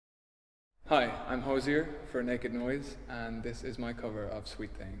Hi, I'm Hozier for Naked Noise, and this is my cover of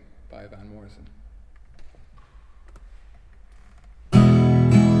Sweet Thing by Van Morrison.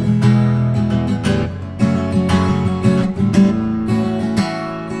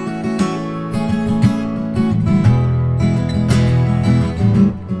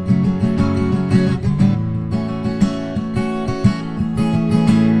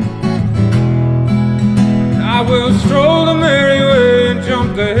 I will stroll the merry way and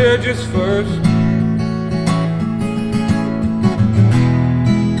jump the hedges first.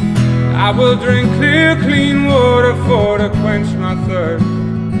 I will drink clear, clean water for to quench my thirst.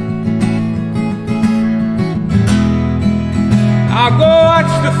 I'll go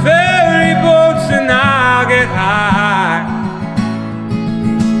watch the ferry boats and I'll get high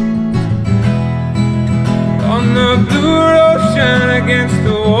on the blue ocean against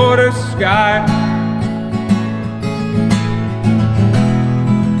the water sky.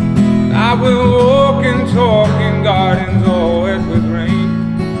 I will walk and talk in gardens all wet with rain.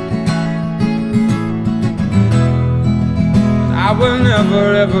 I will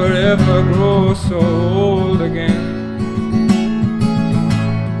never, ever, ever grow so old again.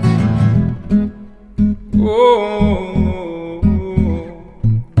 Oh,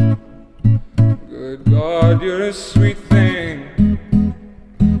 good God, you're a sweet thing.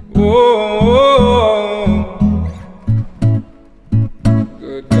 Oh,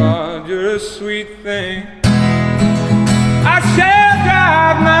 good God, you're a sweet thing. I shall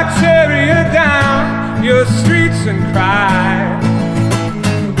drive my chariot down your streets and cry,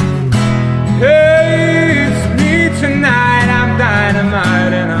 hey, it's me tonight, I'm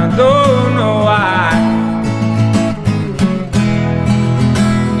dynamite and I don't know why.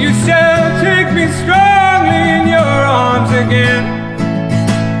 You shall take me strongly in your arms again.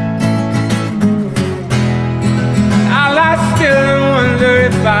 I'll lie still and wonder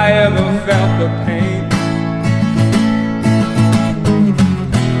if I ever felt the pain.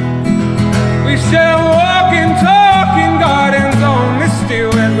 We shall walk and talk in gardens all misty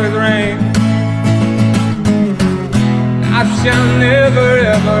wet with rain. I shall never,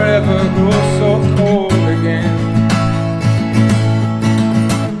 ever, ever grow so cold again.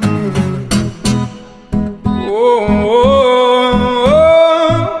 Oh,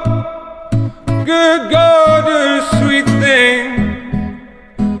 good God, you're a sweet thing.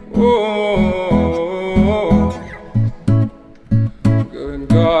 Oh, good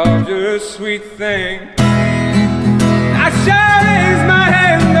God, you're a sweet thing. I shall raise my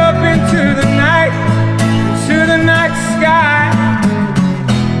hand up into the night, to the night sky,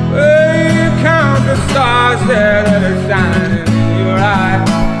 where you count the stars there that are shining in your eyes.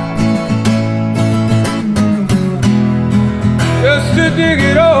 Just to dig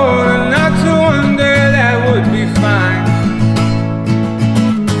it all and not to wonder, that would be fine.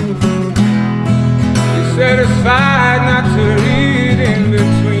 You're satisfied not to read in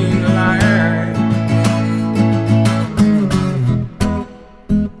between the lines.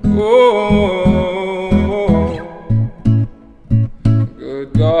 Oh, good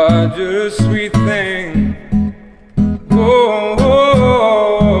God, you're a sweet thing. Oh.